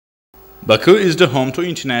Baku is the home to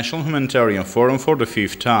International Humanitarian Forum for the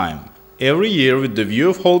fifth time. Every year, with the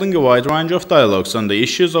view of holding a wide range of dialogues on the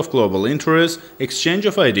issues of global interest, exchange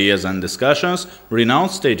of ideas and discussions,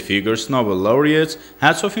 renowned state figures, Nobel laureates,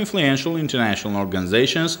 heads of influential international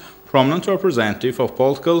organizations, prominent representatives of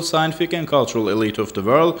political, scientific and cultural elite of the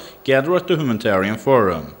world gather at the Humanitarian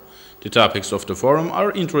Forum. The topics of the forum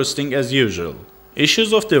are interesting as usual.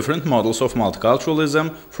 Issues of different models of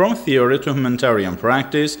multiculturalism, from theory to humanitarian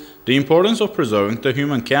practice, the importance of preserving the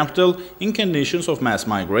human capital in conditions of mass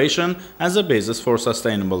migration as a basis for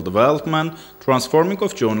sustainable development, transforming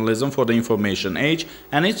of journalism for the information age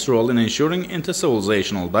and its role in ensuring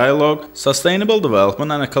intercivilizational dialogue, sustainable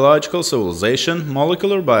development and ecological civilization,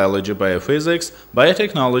 molecular biology, biophysics,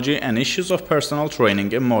 biotechnology and issues of personal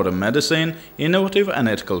training in modern medicine, innovative and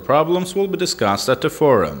ethical problems will be discussed at the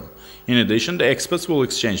forum. In addition, the experts will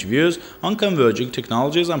exchange views on converging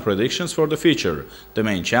technologies and predictions for the future, the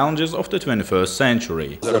main challenges of the 21st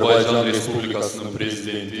century. Azerbaijan Respublikası'nın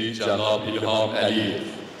prezidenti State Ilham Aliyev.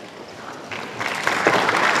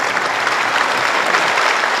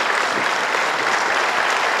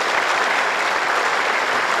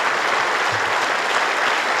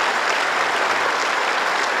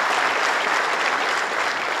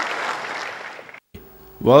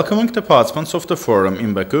 Welcoming the participants of the forum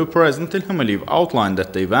in Baku, President Ilham Aliyev outlined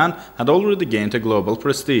that the event had already gained a global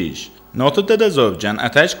prestige, noted that Azerbaijan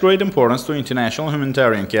attached great importance to international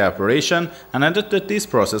humanitarian cooperation, and added that this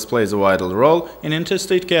process plays a vital role in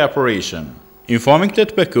interstate cooperation. Informing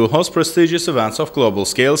that Baku hosts prestigious events of global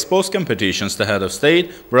scale, sports competitions, the head of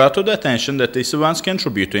state brought to the attention that these events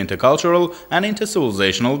contribute to intercultural and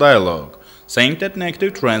intercivilizational dialogue. Saying that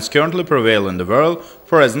negative trends currently prevail in the world,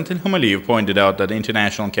 President Ilham Aliyev pointed out that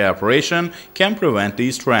international cooperation can prevent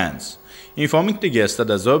these trends. Informing the guests that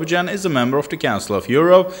Azerbaijan is a member of the Council of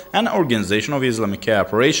Europe and Organization of Islamic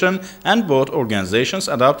Cooperation, and both organizations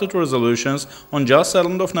adopted resolutions on just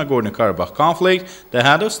settlement of Nagorno-Karabakh conflict, the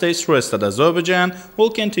head of state stressed that Azerbaijan will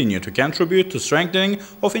continue to contribute to strengthening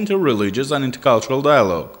of interreligious and intercultural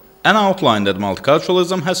dialogue, and outlined that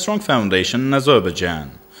multiculturalism has strong foundation in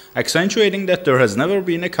Azerbaijan. Accentuating that there has never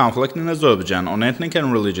been a conflict in Azerbaijan on ethnic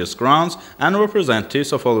and religious grounds, and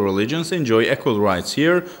representatives of all religions enjoy equal rights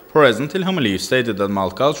here, President Ilham Aliyev stated that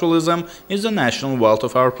multiculturalism is the national wealth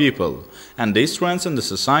of our people, and these trends in the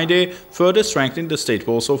society further strengthen the state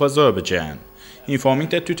pulse of Azerbaijan. Informing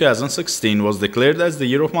that 2016 was declared as the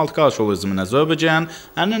year of multiculturalism in Azerbaijan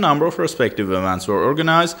and a number of respective events were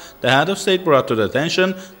organized, the head of state brought to the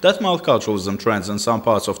attention that multiculturalism trends in some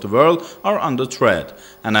parts of the world are under threat,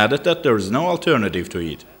 and added that there is no alternative to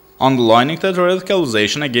it. Underlining that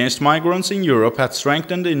radicalization against migrants in Europe had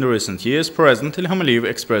strengthened in recent years, President Ilham Aliyev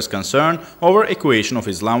expressed concern over equation of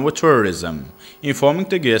Islam with terrorism, informing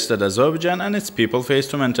the guests that Azerbaijan and its people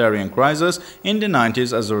faced humanitarian crisis in the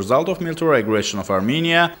 90s as a result of military aggression of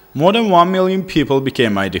Armenia. More than 1 million people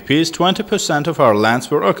became IDPs, 20% of our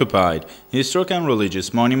lands were occupied, historic and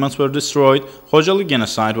religious monuments were destroyed, Khojaly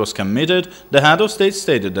genocide was committed. The head of state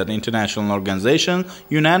stated that international organizations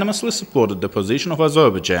unanimously supported the position of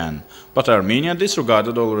Azerbaijan, but Armenia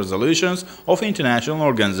disregarded all resolutions of international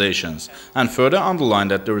organizations, and further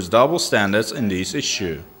underlined that there is double standards in this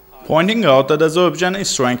issue. Pointing out that Azerbaijan is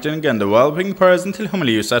strengthening and developing, President Ilham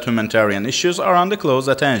Aliyev said humanitarian issues are under close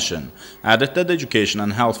attention, added that education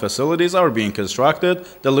and health facilities are being constructed,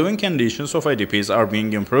 the living conditions of IDPs are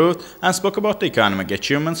being improved, and spoke about the economic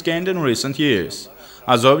achievements gained in recent years.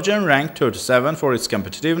 Azerbaijan ranked 37 for its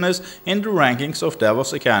competitiveness in the rankings of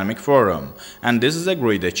Davos Economic Forum, and this is a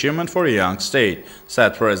great achievement for a young state,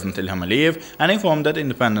 said President Ilham Aliyev, and informed that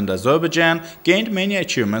independent Azerbaijan gained many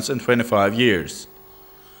achievements in 25 years.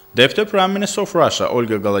 Deputy Prime Minister of Russia,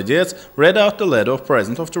 Olga Golodets, read out the letter of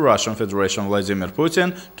President of the Russian Federation Vladimir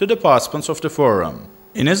Putin to the participants of the forum.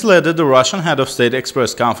 In his letter, the Russian head of state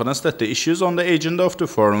expressed confidence that the issues on the agenda of the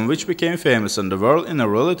forum, which became famous in the world in a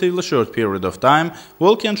relatively short period of time,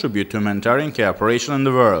 will contribute to humanitarian cooperation in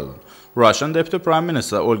the world. Russian Deputy Prime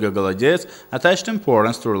Minister Olga Golodets attached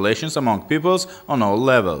importance to relations among peoples on all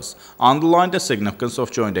levels, underlined the significance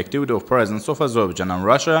of joint activity of presidents of Azerbaijan and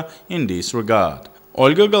Russia in this regard.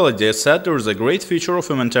 Olga Golodets said there is a great future of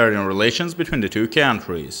humanitarian relations between the two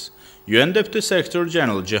countries. UN Deputy Secretary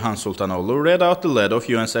General Cihan Sultanoğlu read out the letter of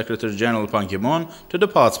UN Secretary General Ban Ki-moon to the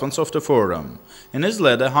participants of the forum. In his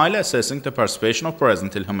letter, highly assessing the participation of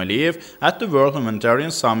President Ilham Aliyev at the World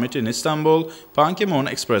Humanitarian Summit in Istanbul, Ban Ki-moon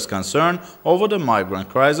expressed concern over the migrant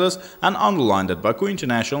crisis and underlined that Baku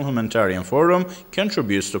International Humanitarian Forum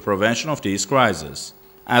contributes to prevention of these crises.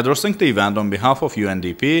 Addressing the event on behalf of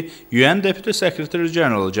UNDP, UN Deputy Secretary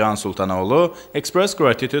General Can Sultanoğlu expressed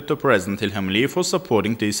gratitude to President Ilham Aliyev for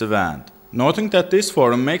supporting this event, noting that this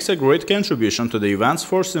forum makes a great contribution to the events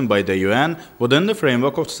foreseen by the UN within the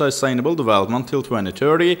framework of Sustainable Development till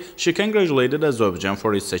 2030. She congratulated Azerbaijan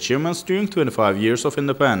for its achievements during 25 years of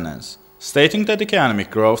independence, stating that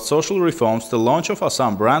economic growth, social reforms, the launch of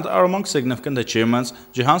Assam brand are among significant achievements.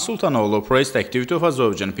 Can Sultanoğlu praised the activity of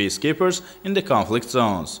Azerbaijan peacekeepers in the conflict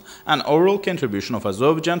zones, an overall contribution of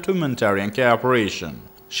Azerbaijan to humanitarian cooperation.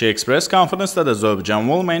 She expressed confidence that Azerbaijan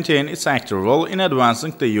will maintain its active role in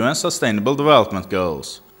advancing the UN Sustainable Development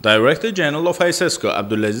Goals. Director General of ISESCO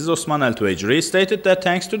Abdulaziz Osman Al-Tuejri stated that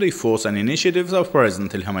thanks to the efforts and initiatives of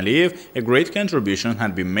President Ilham Aliyev, a great contribution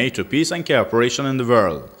had been made to peace and cooperation in the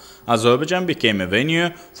world. Azerbaijan became a venue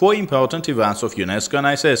for important events of UNESCO and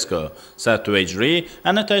ISESCO, said Tuejri,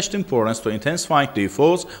 and attached importance to intensifying the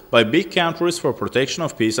efforts by big countries for protection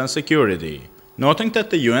of peace and security. Noting that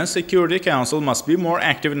the UN Security Council must be more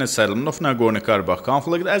active in the settlement of Nagorno-Karabakh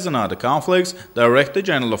conflict as in other conflicts, Director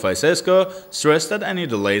General of ISESCO stressed that any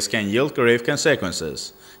delays can yield grave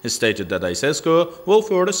consequences. He stated that ISESCO will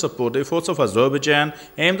further support the efforts of Azerbaijan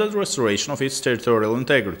aimed at restoration of its territorial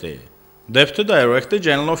integrity. Deputy Director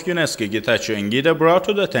General of UNESCO Getachew Ngida brought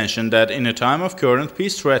to the attention that in a time of current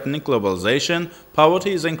peace-threatening globalization,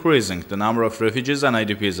 poverty is increasing, the number of refugees and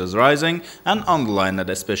IDPs is rising, and underlined that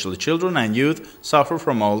especially children and youth suffer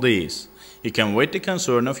from all these. He conveyed the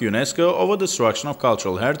concern of UNESCO over destruction of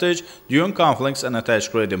cultural heritage during conflicts and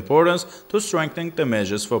attached great importance to strengthening the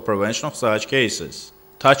measures for prevention of such cases.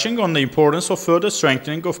 Touching on the importance of further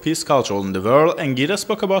strengthening of peace culture in the world, Ngida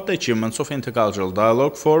spoke about the achievements of Intercultural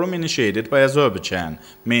Dialogue Forum initiated by Azerbaijan,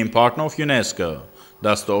 main partner of UNESCO.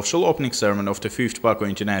 Thus, the official opening ceremony of the 5th Baku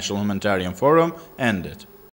International Humanitarian Forum ended.